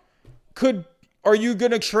look. Are you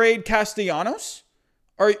going to trade Castellanos?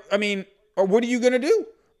 Or what are you going to do?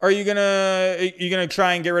 Are you gonna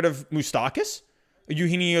try and get rid of Moustakas?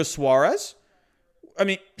 Eugenio Suarez? I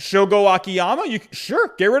mean, Shogo Akiyama?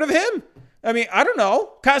 Sure, get rid of him. I mean, I don't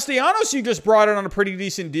know. Castellanos, you just brought in on a pretty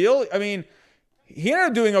decent deal. I mean, he ended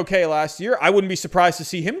up doing okay last year. I wouldn't be surprised to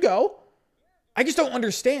see him go. I just don't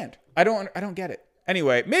understand. I don't get it.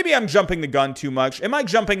 Anyway, maybe I'm jumping the gun too much. Am I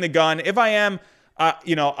jumping the gun? If I am, I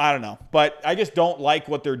don't know. But I just don't like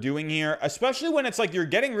what they're doing here, especially when it's like you're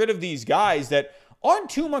getting rid of these guys that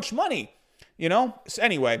aren't too much money, So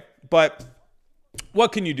anyway, but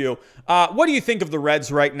what can you do? What do you think of the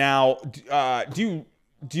Reds right now? Do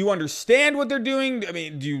you understand what they're doing? I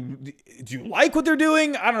mean, do you like what they're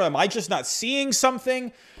doing? I don't know. Am I just not seeing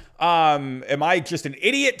something? Am I just an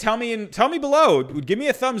idiot? Tell me below. Give me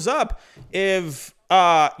a thumbs up if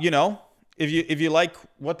if you like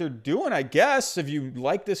what they're doing, I guess. If you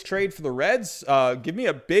like this trade for the Reds, give me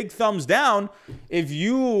a big thumbs down if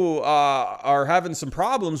you are having some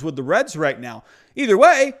problems with the Reds right now. Either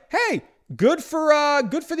way, hey, good for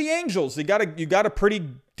the Angels. You got a pretty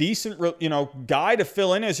decent guy to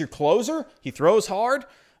fill in as your closer. He throws hard.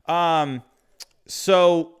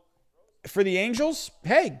 So for the Angels,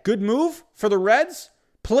 hey, good move. For the Reds,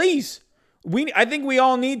 please. I think we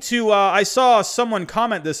all need to, I saw someone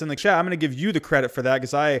comment this in the chat. I'm going to give you the credit for that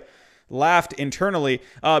because I laughed internally.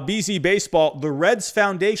 BZ Baseball, the Reds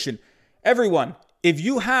Foundation. Everyone, if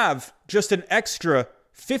you have just an extra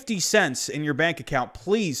 50 cents in your bank account,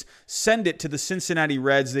 please send it to the Cincinnati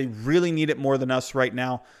Reds. They really need it more than us right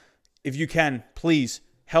now. If you can, please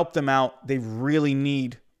help them out. They really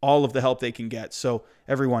need all of the help they can get. So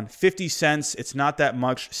everyone, 50 cents. It's not that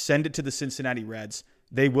much. Send it to the Cincinnati Reds.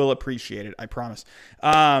 They will appreciate it. I promise.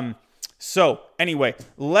 So anyway,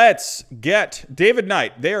 let's get David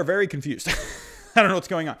Knight. They are very confused. I don't know what's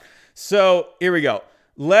going on. So here we go.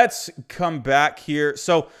 Let's come back here.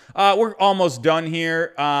 So we're almost done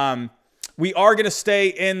here. We are going to stay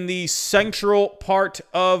in the central part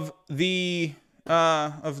of the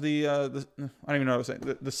I don't even know what I'm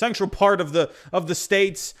saying. The central part of the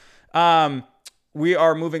states. We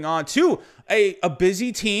are moving on to a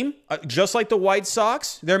busy team, just like the White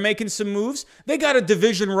Sox. They're making some moves. They got a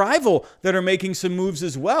division rival that are making some moves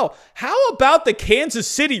as well. How about the Kansas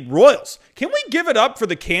City Royals? Can we give it up for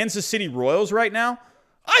the Kansas City Royals right now?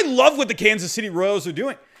 I love what the Kansas City Royals are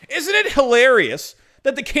doing. Isn't it hilarious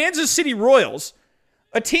that the Kansas City Royals,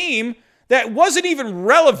 a team that wasn't even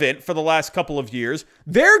relevant for the last couple of years,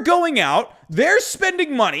 they're going out, they're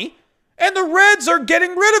spending money, and the Reds are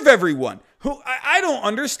getting rid of everyone. I don't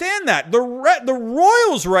understand that. The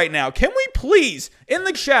Royals right now, can we please, in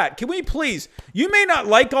the chat, can we please, you may not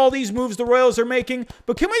like all these moves the Royals are making,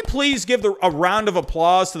 but can we please give a round of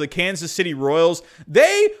applause to the Kansas City Royals?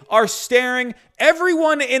 They are staring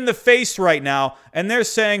everyone in the face right now, and they're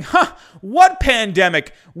saying, what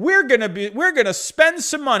pandemic? We're gonna spend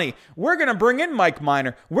some money. We're gonna bring in Mike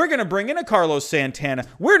Minor. We're gonna bring in a Carlos Santana.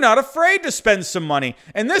 We're not afraid to spend some money.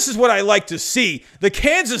 And this is what I like to see. The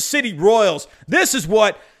Kansas City Royals, this is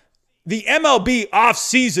what the MLB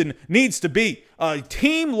offseason needs to be. A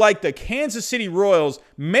team like the Kansas City Royals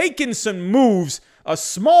making some moves, a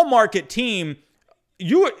small market team.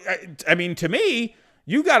 I mean, to me,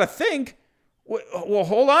 you got to think, well,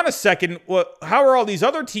 hold on a second. How are all these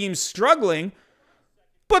other teams struggling?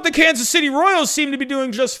 But the Kansas City Royals seem to be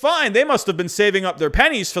doing just fine. They must have been saving up their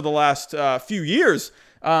pennies for the last few years.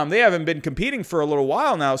 They haven't been competing for a little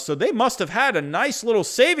while now, so they must have had a nice little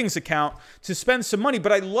savings account to spend some money.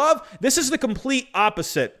 But I love, this is the complete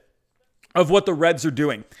opposite of what the Reds are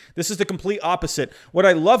doing. This is the complete opposite. What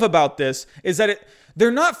I love about this is that they're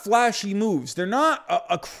not flashy moves. They're not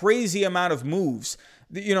a crazy amount of moves.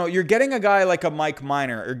 You know, you're getting a guy like a Mike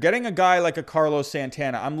Minor or getting a guy like a Carlos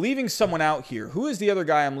Santana. I'm leaving someone out here. Who is the other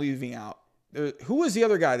guy I'm leaving out? Who is the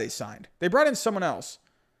other guy they signed? They brought in someone else.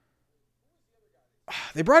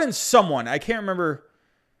 They brought in someone. I can't remember.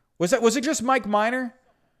 Was it just Mike Minor?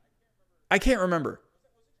 I can't remember.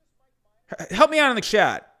 Help me out in the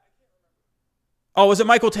chat. Oh, was it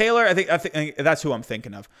Michael Taylor? I think that's who I'm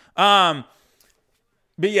thinking of. But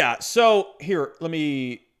yeah, so here, let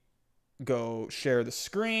me go share the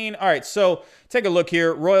screen. All right, so take a look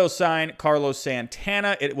here. Royals signed Carlos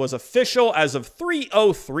Santana. It was official as of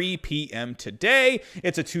 3:03 p.m. today.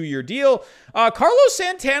 It's a 2-year deal. Carlos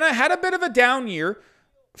Santana had a bit of a down year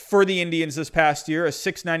for the Indians this past year, a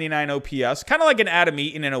 699 OPS, kind of like an Adam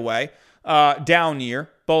Eaton in a way. Down year.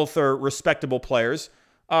 Both are respectable players.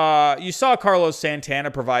 You saw Carlos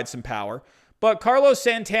Santana provide some power. But Carlos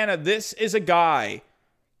Santana, this is a guy.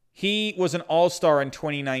 He was an all-star in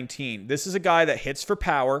 2019. This is a guy that hits for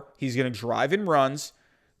power. He's going to drive in runs.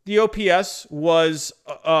 The OPS was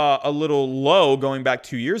a little low going back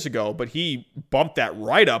 2 years ago, but he bumped that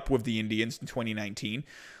right up with the Indians in 2019.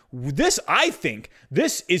 I think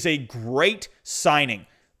this is a great signing.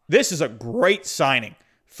 This is a great signing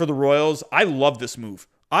for the Royals. I love this move.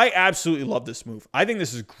 I absolutely love this move. I think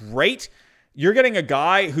this is great. You're getting a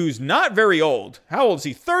guy who's not very old. How old is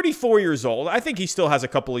he? 34 years old. I think he still has a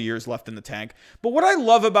couple of years left in the tank. But what I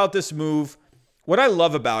love about this move, what I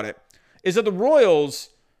love about it, is that the Royals,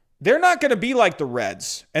 they're not going to be like the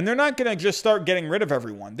Reds, and they're not going to just start getting rid of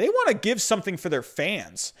everyone. They want to give something for their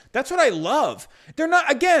fans. That's what I love. They're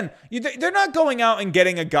not, again, they're not going out and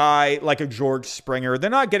getting a guy like a George Springer.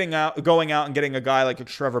 They're not going out and getting a guy like a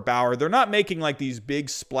Trevor Bauer. They're not making like these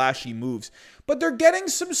big splashy moves, but they're getting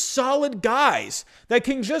some solid guys that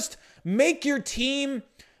can just make your team,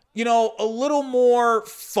 you know, a little more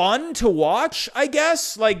fun to watch, I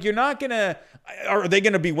guess. Like, you're not going to, are they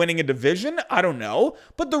going to be winning a division? I don't know.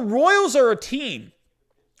 But the Royals are a team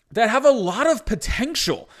that have a lot of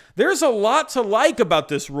potential. There's a lot to like about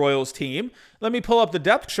this Royals team. Let me pull up the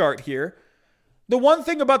depth chart here. The one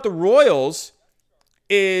thing about the Royals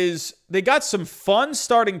is they got some fun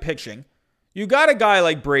starting pitching. You got a guy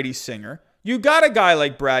like Brady Singer. You got a guy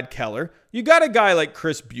like Brad Keller. You got a guy like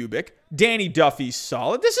Chris Bubick. Danny Duffy's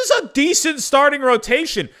solid. This is a decent starting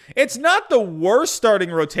rotation. It's not the worst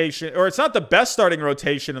starting rotation, or it's not the best starting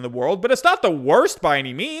rotation in the world, but it's not the worst by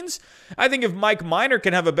any means. I think if Mike Minor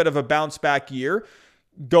can have a bit of a bounce back year,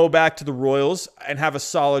 go back to the Royals and have a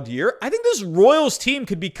solid year, I think this Royals team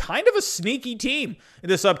could be kind of a sneaky team in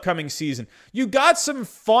this upcoming season. You got some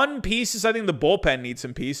fun pieces. I think the bullpen needs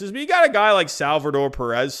some pieces, but you got a guy like Salvador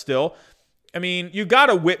Perez still. I mean, you got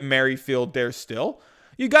a Whit Merrifield there still.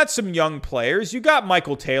 You got some young players. You got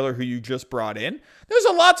Michael Taylor, who you just brought in. There's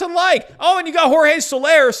a lot to like. Oh, and you got Jorge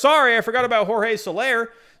Soler. Sorry, I forgot about Jorge Soler.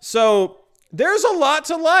 So there's a lot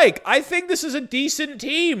to like. I think this is a decent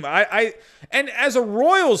team. And as a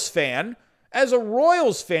Royals fan,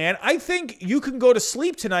 I think you can go to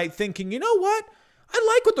sleep tonight thinking, you know what?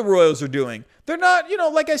 I like what the Royals are doing. They're not,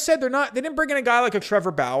 like I said, they didn't bring in a guy like a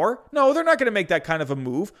Trevor Bauer. No, they're not going to make that kind of a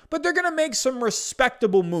move, but they're going to make some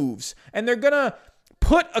respectable moves, and they're going to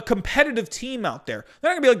put a competitive team out there. They're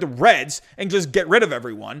not going to be like the Reds and just get rid of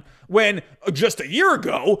everyone when just a year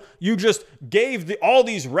ago, you just gave all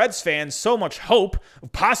these Reds fans so much hope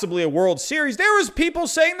of possibly a World Series. There was people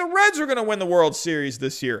saying the Reds were going to win the World Series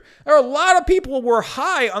this year. There are a lot of people who were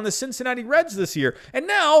high on the Cincinnati Reds this year, and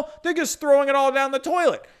now they're just throwing it all down the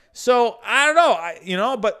toilet. So, I don't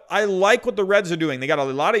know, but I like what the Reds are doing. They got a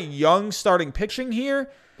lot of young starting pitching here.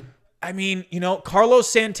 I mean, Carlos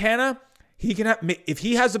Santana, he can have, if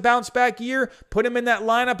he has a bounce back year, put him in that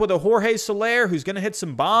lineup with a Jorge Soler who's going to hit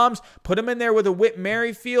some bombs. Put him in there with a Whit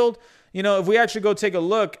Merrifield. If we actually go take a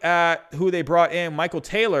look at who they brought in, Michael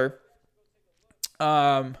Taylor.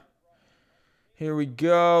 Here we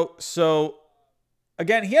go. So,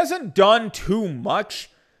 again, he hasn't done too much,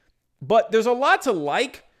 but there's a lot to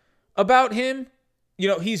like about him.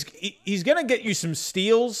 He's going to get you some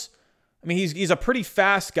steals. I mean, he's a pretty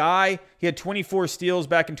fast guy. He had 24 steals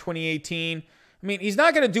back in 2018. I mean, he's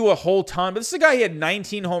not going to do a whole ton, but this is a guy, he had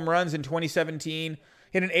 19 home runs in 2017.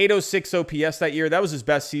 He had an 806 OPS that year. That was his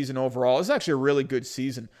best season overall. It was actually a really good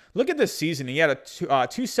season. Look at this season. He had a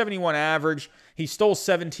 271 average. He stole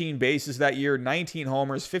 17 bases that year, 19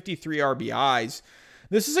 homers, 53 RBIs.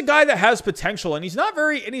 This is a guy that has potential, and he's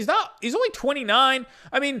only 29.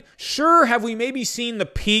 I mean, sure, have we maybe seen the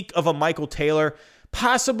peak of a Michael Taylor?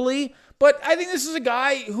 Possibly, but I think this is a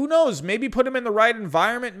guy, who knows, maybe put him in the right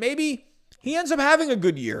environment. Maybe he ends up having a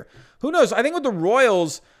good year. Who knows? I think with the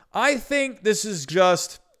Royals, I think this is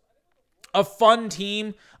just a fun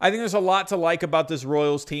team. I think there's a lot to like about this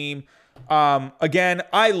Royals team. Again,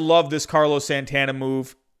 I love this Carlos Santana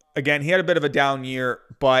move. Again, he had a bit of a down year,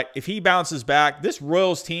 but if he bounces back, this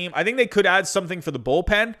Royals team, I think they could add something for the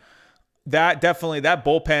bullpen. That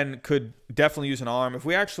bullpen could definitely use an arm. If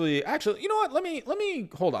we actually, you know what? Let me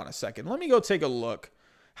hold on a second. Let me go take a look.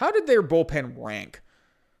 How did their bullpen rank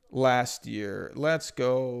last year? Let's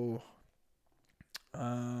go.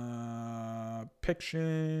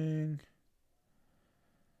 Pitching,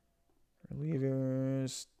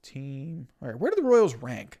 relievers, team. All right, where did the Royals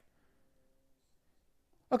rank?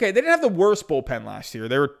 Okay, they didn't have the worst bullpen last year.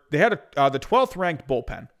 They had the 12th ranked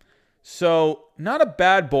bullpen, so not a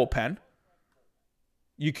bad bullpen.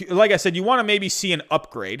 Like I said, you want to maybe see an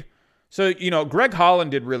upgrade. So, Greg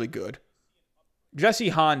Holland did really good. Jesse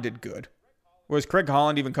Hahn did good. Was Greg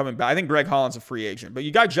Holland even coming back? I think Greg Holland's a free agent, but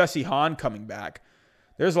you got Jesse Hahn coming back.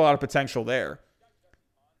 There's a lot of potential there.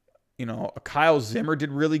 Kyle Zimmer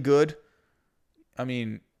did really good. I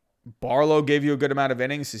mean, Barlow gave you a good amount of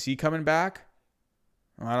innings. Is he coming back?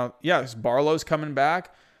 Yes, Barlow's coming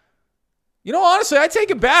back. Honestly, I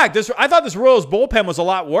take it back. I thought this Royals bullpen was a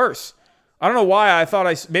lot worse. I don't know why.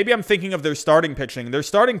 Maybe I'm thinking of their starting pitching. Their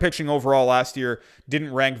starting pitching overall last year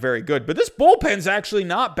didn't rank very good, but this bullpen's actually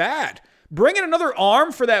not bad. Bring in another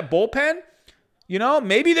arm for that bullpen.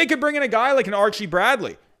 Maybe they could bring in a guy like an Archie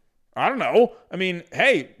Bradley. I don't know. I mean,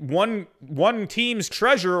 hey, one team's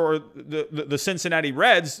treasure, or the Cincinnati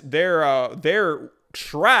Reds, their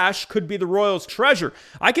trash could be the Royals' treasure.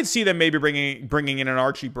 I could see them maybe bringing in an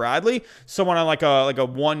Archie Bradley, someone on like a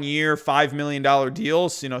 1 year, $5 million deal,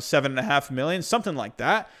 $7.5 million, something like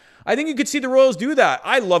that. I think you could see the Royals do that.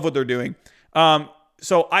 I love what they're doing.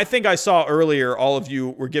 So I think I saw earlier all of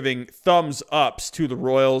you were giving thumbs ups to the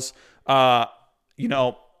Royals. So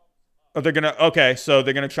they're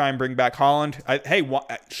gonna try and bring back Holland.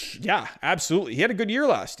 Yeah, absolutely. He had a good year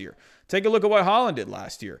last year. Take a look at what Holland did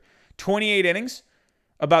last year. 28 innings.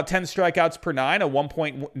 About 10 strikeouts per nine, a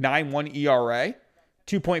 1.91 ERA,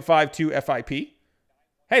 2.52 FIP.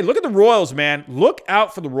 Hey, look at the Royals, man. Look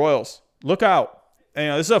out for the Royals. Look out.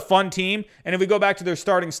 This is a fun team. And if we go back to their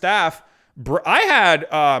starting staff, I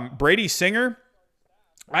had Brady Singer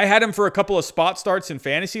I had him for a couple of spot starts in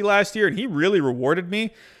fantasy last year, and he really rewarded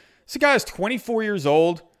me. This guy is 24 years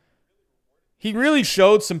old. He really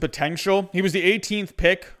showed some potential. He was the 18th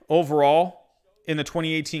pick overall in the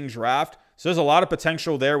 2018 draft. So there's a lot of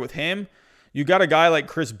potential there with him. You got a guy like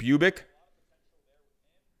Chris Bubick.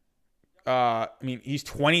 I mean, he's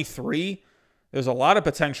 23. There's a lot of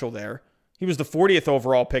potential there. He was the 40th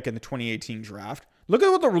overall pick in the 2018 draft. Look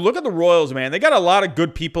at the Royals, man. They got a lot of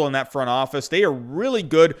good people in that front office. They are really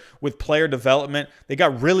good with player development. They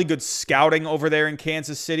got really good scouting over there in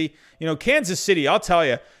Kansas City. You know, Kansas City, I'll tell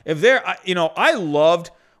you, if they're, you know, I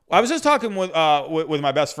was just talking with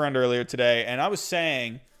my best friend earlier today, and I was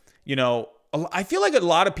saying, you know, I feel like a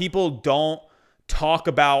lot of people don't talk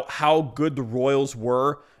about how good the Royals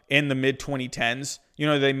were in the mid-2010s. You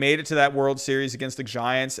know, they made it to that World Series against the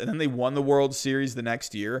Giants, and then they won the World Series the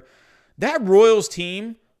next year. That Royals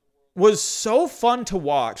team was so fun to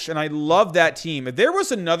watch, and I love that team. If there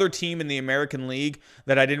was another team in the American League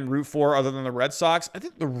that I didn't root for other than the Red Sox, I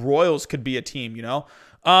think the Royals could be a team, you know?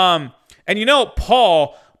 And, you know,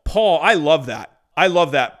 Paul, I love that. I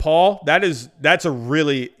love that. Paul, that's a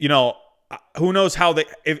really, you know, who knows how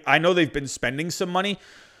I know they've been spending some money,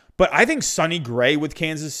 but I think Sonny Gray with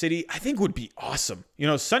Kansas City, I think would be awesome. You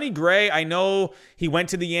know, Sonny Gray, I know he went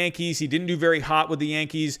to the Yankees. He didn't do very hot with the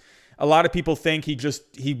Yankees. A lot of people think he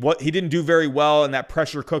didn't do very well in that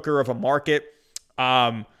pressure cooker of a market.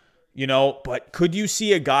 You know, but could you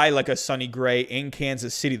see a guy like a Sonny Gray in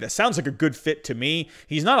Kansas City? That sounds like a good fit to me.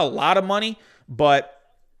 He's not a lot of money, but,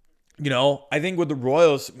 you know, I think with the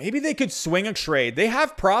Royals, maybe they could swing a trade. They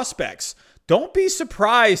have prospects. Don't be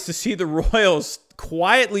surprised to see the Royals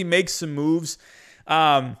quietly make some moves.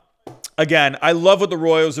 Again, I love what the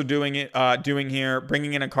Royals are doing here,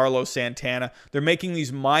 bringing in a Carlos Santana. They're making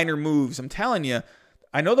these minor moves. I'm telling you,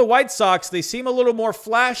 I know the White Sox, they seem a little more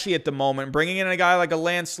flashy at the moment, bringing in a guy like a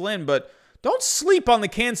Lance Lynn, but don't sleep on the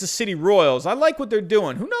Kansas City Royals. I like what they're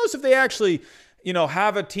doing. Who knows if they actually, you know,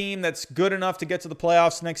 have a team that's good enough to get to the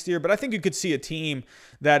playoffs next year, but I think you could see a team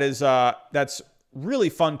that is that's really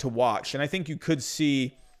fun to watch, and I think you could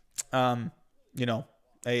see, you know,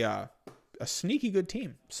 a sneaky good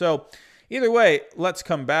team. So either way, let's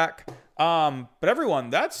come back. But everyone,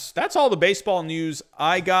 that's all the baseball news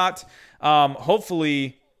I got.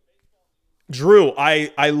 Hopefully, Drew,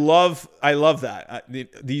 I love that.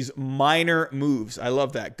 These minor moves. I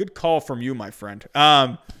love that. Good call from you, my friend.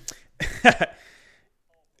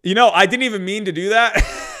 You know, I didn't even mean to do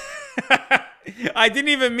that. I didn't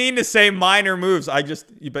even mean to say minor moves.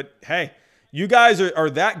 But hey, you guys are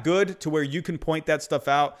that good to where you can point that stuff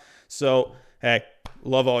out. So, hey,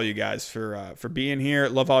 love all you guys for being here.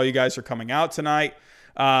 Love all you guys for coming out tonight.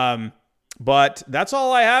 But that's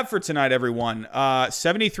all I have for tonight, everyone.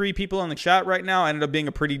 73 people in the chat right now. Ended up being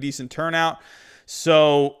a pretty decent turnout.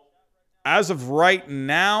 So, as of right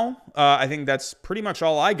now, I think that's pretty much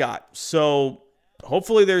all I got. So,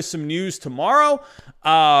 hopefully there's some news tomorrow.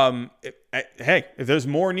 Hey, if there's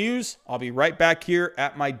more news, I'll be right back here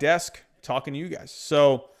at my desk talking to you guys.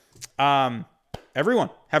 So, everyone,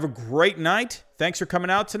 have a great night. Thanks for coming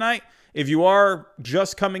out tonight. If you are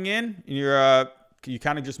just coming in and you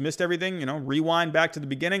kind of just missed everything, you know, rewind back to the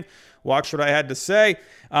beginning, watch what I had to say.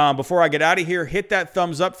 Before I get out of here, hit that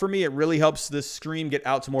thumbs up for me. It really helps this stream get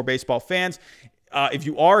out to more baseball fans. If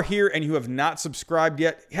you are here and you have not subscribed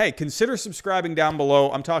yet, hey, consider subscribing down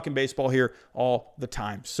below. I'm talking baseball here all the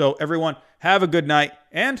time. So everyone, have a good night,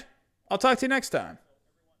 and I'll talk to you next time.